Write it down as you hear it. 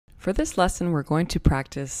For this lesson, we're going to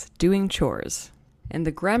practice doing chores. And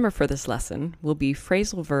the grammar for this lesson will be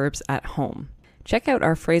phrasal verbs at home. Check out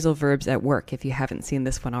our phrasal verbs at work if you haven't seen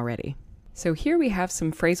this one already. So here we have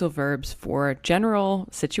some phrasal verbs for general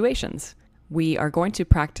situations. We are going to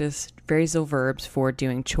practice phrasal verbs for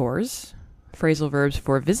doing chores, phrasal verbs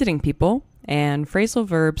for visiting people, and phrasal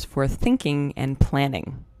verbs for thinking and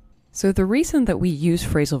planning. So the reason that we use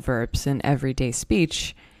phrasal verbs in everyday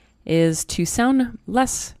speech is to sound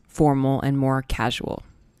less formal and more casual.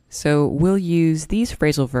 So we'll use these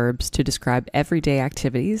phrasal verbs to describe everyday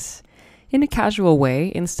activities in a casual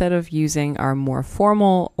way instead of using our more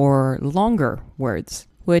formal or longer words,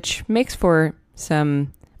 which makes for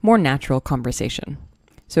some more natural conversation.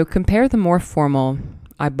 So compare the more formal,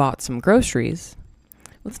 I bought some groceries.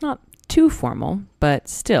 Well, it's not too formal, but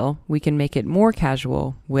still we can make it more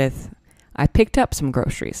casual with I picked up some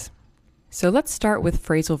groceries. So let's start with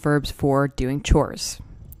phrasal verbs for doing chores.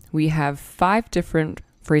 We have 5 different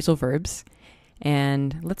phrasal verbs,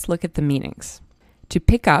 and let's look at the meanings. To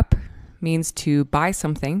pick up means to buy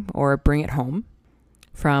something or bring it home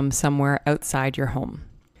from somewhere outside your home.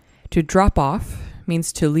 To drop off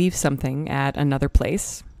means to leave something at another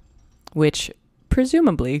place, which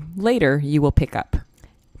presumably later you will pick up.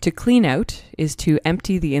 To clean out is to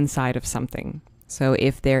empty the inside of something. So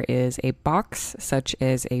if there is a box, such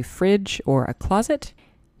as a fridge or a closet,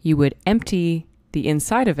 you would empty the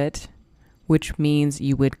inside of it, which means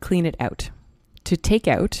you would clean it out. To take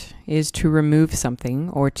out is to remove something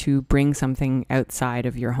or to bring something outside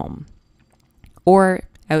of your home, or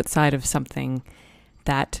outside of something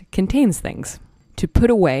that contains things. To put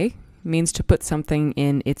away means to put something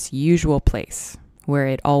in its usual place, where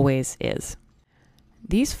it always is.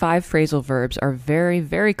 These 5 phrasal verbs are very,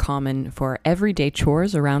 very common for everyday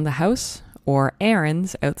chores around the house or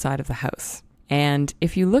errands outside of the house. And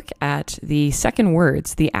if you look at the second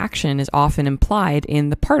words, the action is often implied in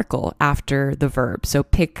the particle after the verb. So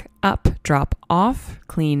pick up, drop off,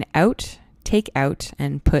 clean out, take out,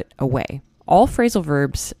 and put away. All phrasal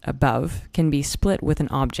verbs above can be split with an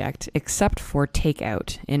object except for take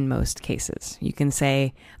out in most cases. You can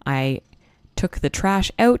say, I took the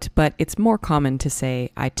trash out, but it's more common to say,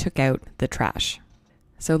 I took out the trash.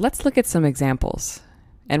 So let's look at some examples.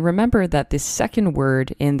 And remember that the second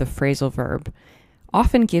word in the phrasal verb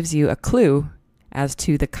often gives you a clue as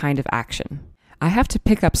to the kind of action. I have to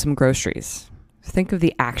pick up some groceries. Think of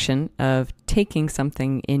the action of taking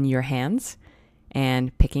something in your hands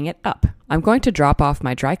and picking it up. I'm going to drop off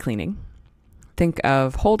my dry cleaning. Think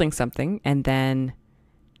of holding something and then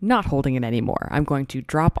not holding it anymore. I'm going to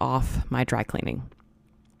drop off my dry cleaning.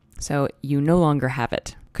 So you no longer have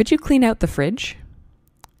it. Could you clean out the fridge?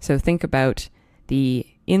 So think about the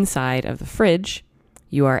inside of the fridge.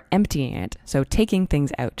 You are emptying it, so taking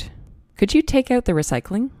things out. Could you take out the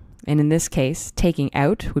recycling? And in this case, taking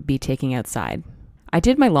out would be taking outside. I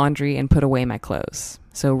did my laundry and put away my clothes.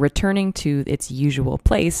 So returning to its usual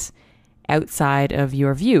place outside of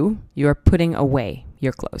your view, you are putting away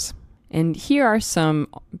your clothes. And here are some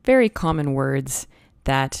very common words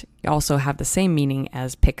that also have the same meaning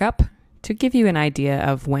as pick up to give you an idea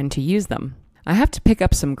of when to use them. I have to pick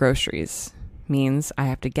up some groceries means I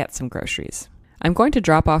have to get some groceries. I'm going to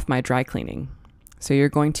drop off my dry cleaning. So you're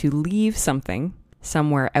going to leave something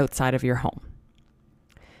somewhere outside of your home.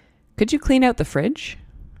 Could you clean out the fridge?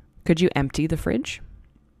 Could you empty the fridge?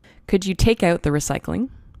 Could you take out the recycling?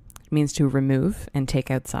 It means to remove and take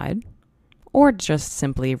outside. Or just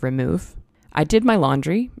simply remove. I did my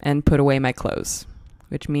laundry and put away my clothes,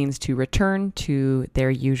 which means to return to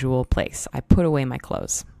their usual place. I put away my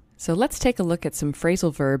clothes. So let's take a look at some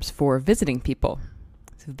phrasal verbs for visiting people.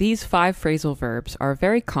 So these 5 phrasal verbs are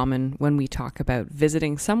very common when we talk about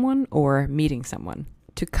visiting someone or meeting someone.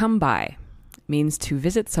 To come by means to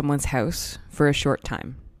visit someone's house for a short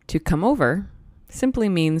time. To come over simply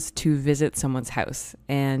means to visit someone's house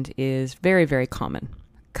and is very, very common.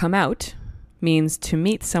 Come out means to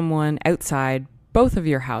meet someone outside both of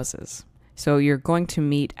your houses. So you're going to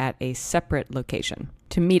meet at a separate location.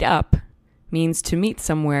 To meet up means to meet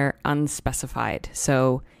somewhere unspecified.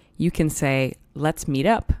 So you can say, let's meet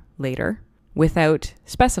up later without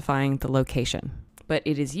specifying the location. But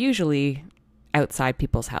it is usually outside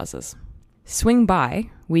people's houses. Swing by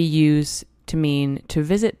we use to mean to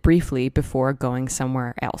visit briefly before going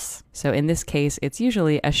somewhere else. So in this case, it's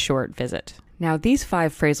usually a short visit. Now, these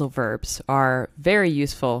 5 phrasal verbs are very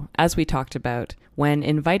useful, as we talked about, when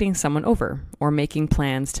inviting someone over or making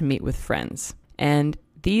plans to meet with friends. And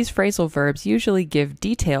these phrasal verbs usually give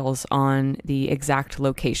details on the exact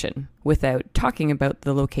location without talking about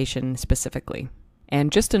the location specifically.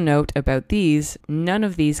 And just a note about these, none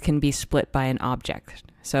of these can be split by an object.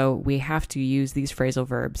 So we have to use these phrasal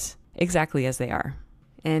verbs exactly as they are.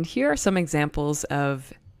 And here are some examples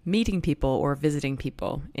of meeting people or visiting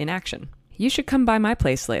people in action. You should come by my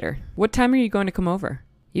place later. What time are you going to come over?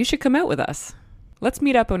 You should come out with us. Let's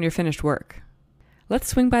meet up when you're finished work. Let's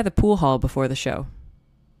swing by the pool hall before the show.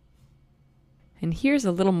 And here's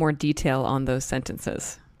a little more detail on those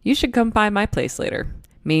sentences. You should come by my place later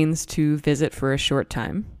means to visit for a short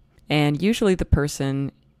time, and usually the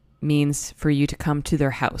person means for you to come to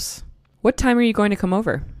their house. What time are you going to come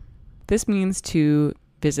over? This means to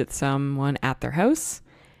visit someone at their house,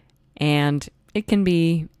 and it can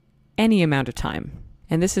be any amount of time.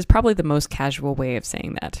 And this is probably the most casual way of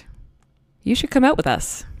saying that. You should come out with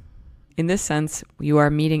us. In this sense, you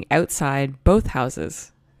are meeting outside both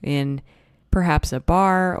houses in perhaps a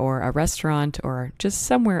bar or a restaurant or just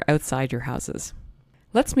somewhere outside your houses.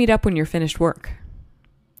 Let's meet up when you're finished work.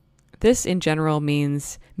 This in general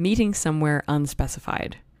means meeting somewhere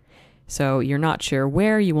unspecified. So you're not sure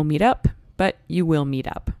where you will meet up, but you will meet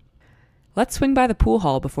up. Let's swing by the pool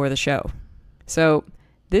hall before the show. So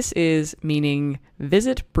this is meaning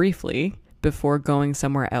visit briefly before going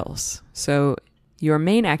somewhere else. So your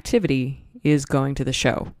main activity is going to the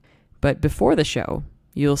show, but before the show,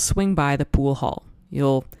 you'll swing by the pool hall.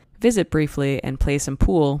 You'll visit briefly and play some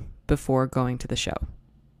pool before going to the show.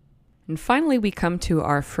 And finally, we come to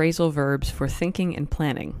our phrasal verbs for thinking and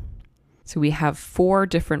planning. So we have 4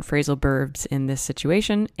 different phrasal verbs in this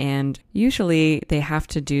situation, and usually they have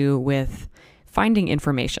to do with finding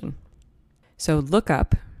information. So look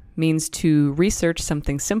up means to research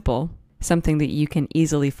something simple, something that you can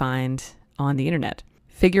easily find on the internet.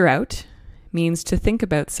 Figure out means to think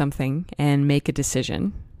about something and make a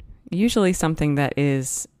decision, usually something that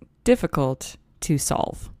is difficult to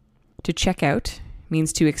solve. To check out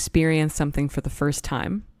means to experience something for the first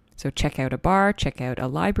time. So check out a bar, check out a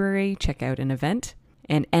library, check out an event.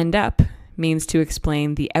 And end up means to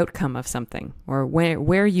explain the outcome of something or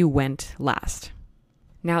where you went last.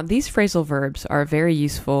 Now, these phrasal verbs are very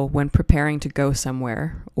useful when preparing to go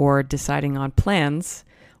somewhere or deciding on plans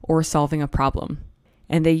or solving a problem.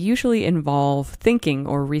 And they usually involve thinking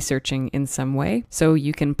or researching in some way so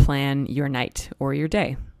you can plan your night or your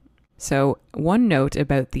day. So one note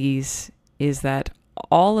about these is that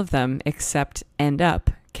all of them except end up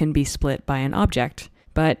can be split by an object,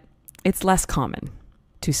 but it's less common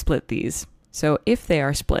to split these. So if they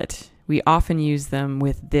are split, we often use them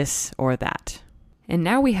with this or that. And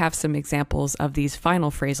now we have some examples of these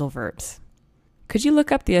final phrasal verbs. Could you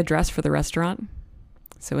look up the address for the restaurant?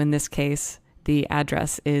 So in this case, the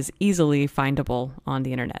address is easily findable on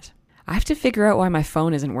the internet. I have to figure out why my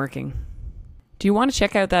phone isn't working. Do you want to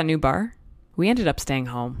check out that new bar? We ended up staying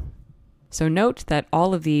home. So note that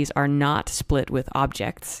all of these are not split with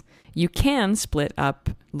objects. You can split up,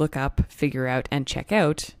 look up, figure out, and check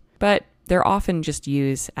out, but they're often just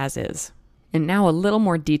used as is. And now a little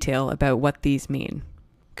more detail about what these mean.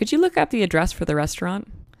 Could you look up the address for the restaurant?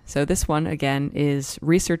 So this one, again, is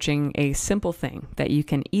researching a simple thing that you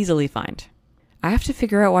can easily find. I have to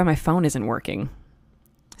figure out why my phone isn't working.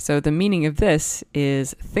 So the meaning of this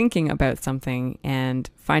is thinking about something and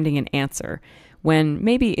finding an answer when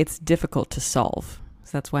maybe it's difficult to solve.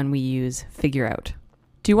 So that's when we use figure out.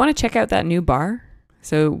 Do you want to check out that new bar?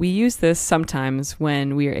 So we use this sometimes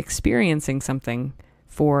when we are experiencing something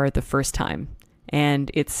for the first time, and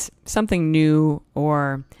it's something new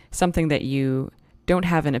or something that you don't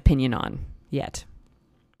have an opinion on yet.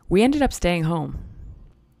 We ended up staying home.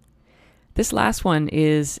 This last one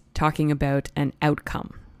is talking about an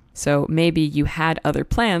outcome. So maybe you had other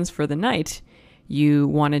plans for the night. You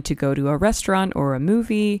wanted to go to a restaurant or a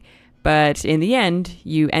movie, but in the end,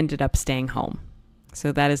 you ended up staying home.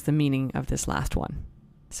 So that is the meaning of this last one.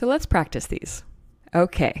 So let's practice these.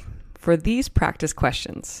 Okay, for these practice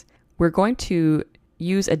questions, we're going to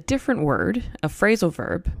use a different word, a phrasal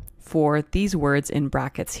verb, for these words in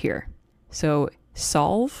brackets here. So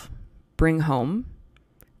solve, bring home,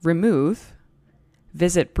 remove,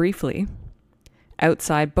 visit briefly,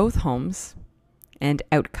 outside both homes, and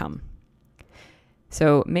outcome.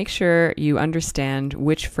 So make sure you understand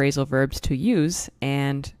which phrasal verbs to use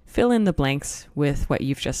and fill in the blanks with what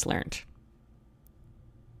you've just learned.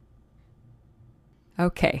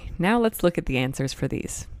 Okay, now let's look at the answers for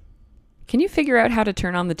these. Can you figure out how to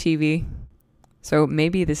turn on the TV? So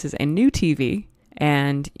maybe this is a new TV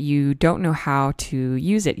and you don't know how to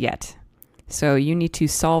use it yet. So you need to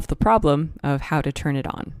solve the problem of how to turn it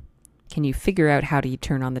on. Can you figure out how to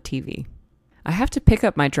turn on the TV? I have to pick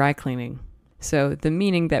up my dry cleaning. So the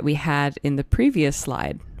meaning that we had in the previous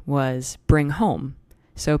slide was bring home.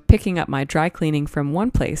 So picking up my dry cleaning from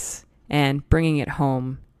one place and bringing it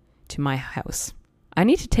home to my house. I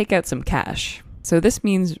need to take out some cash. So this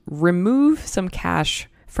means remove some cash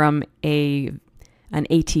from an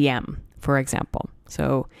ATM, for example.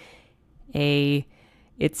 So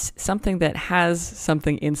it's something that has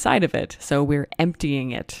something inside of it. So we're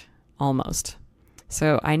emptying it almost.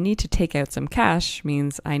 So I need to take out some cash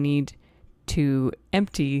means I need to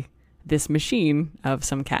empty this machine of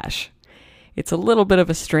some cash. It's a little bit of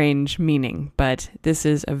a strange meaning, but this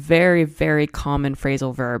is a very, very common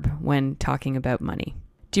phrasal verb when talking about money.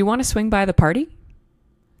 Do you want to swing by the party?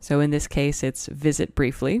 So in this case, it's visit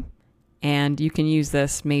briefly, and you can use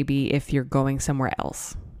this maybe if you're going somewhere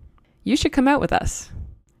else. You should come out with us.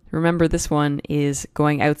 Remember, this one is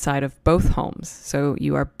going outside of both homes, so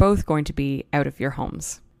you are both going to be out of your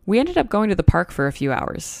homes. We ended up going to the park for a few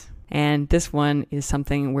hours. And this one is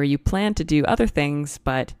something where you plan to do other things,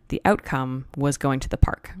 but the outcome was going to the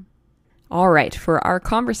park. All right, for our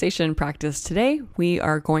conversation practice today, we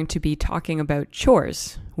are going to be talking about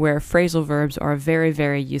chores, where phrasal verbs are very,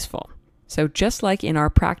 very useful. So just like in our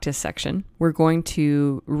practice section, we're going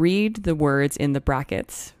to read the words in the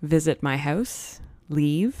brackets: visit my house,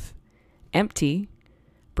 leave, empty,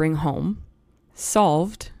 bring home,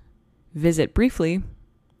 solved, visit briefly,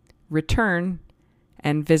 return,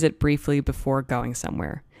 and visit briefly before going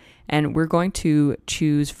somewhere. And we're going to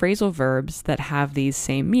choose phrasal verbs that have these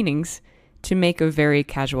same meanings to make a very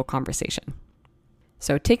casual conversation.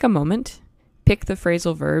 So take a moment, pick the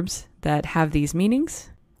phrasal verbs that have these meanings.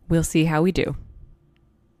 We'll see how we do.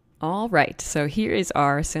 All right, so here is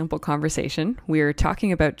our sample conversation. We're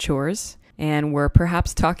talking about chores, and we're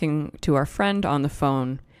perhaps talking to our friend on the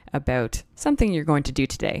phone about something you're going to do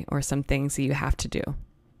today or some things that you have to do.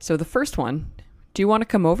 So the first one, do you want to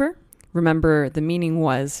come over? Remember, the meaning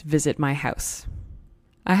was visit my house.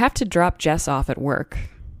 I have to drop Jess off at work.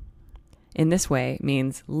 In this way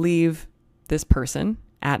means leave this person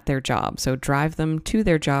at their job. So drive them to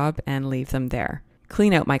their job and leave them there.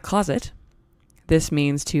 Clean out my closet. This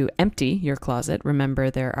means to empty your closet.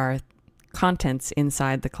 Remember, there are contents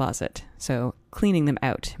inside the closet. So cleaning them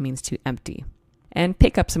out means to empty. And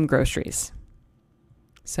pick up some groceries.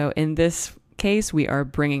 So in this case, we are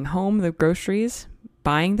bringing home the groceries,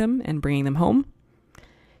 buying them and bringing them home.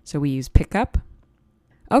 So we use pick up.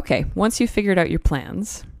 Okay, once you've figured out your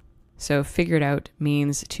plans, so figured out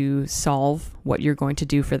means to solve what you're going to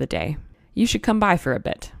do for the day. You should come by for a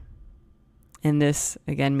bit. And this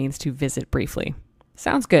again means to visit briefly.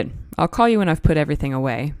 Sounds good. I'll call you when I've put everything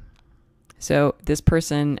away. So this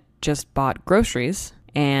person just bought groceries,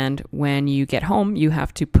 and when you get home, you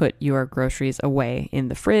have to put your groceries away in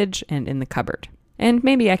the fridge and in the cupboard. And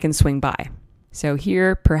maybe I can swing by. So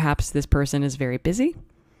here, perhaps this person is very busy,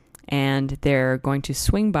 and they're going to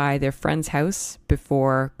swing by their friend's house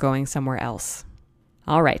before going somewhere else.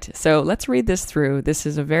 All right, so let's read this through. This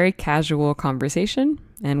is a very casual conversation,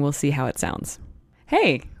 and we'll see how it sounds.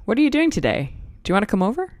 Hey, what are you doing today? Do you want to come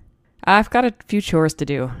over? I've got a few chores to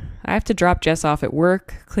do. I have to drop Jess off at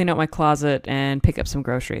work, clean out my closet, and pick up some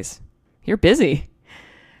groceries. You're busy.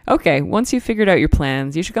 Okay, once you've figured out your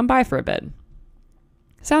plans, you should come by for a bit.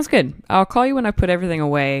 Sounds good. I'll call you when I put everything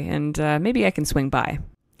away, and maybe I can swing by.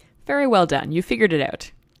 Very well done. You figured it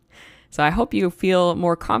out. So I hope you feel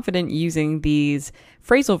more confident using these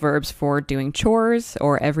phrasal verbs for doing chores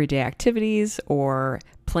or everyday activities or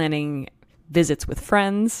planning visits with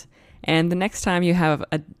friends. And the next time you have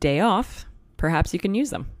a day off, perhaps you can use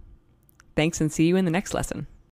them. Thanks, and see you in the next lesson.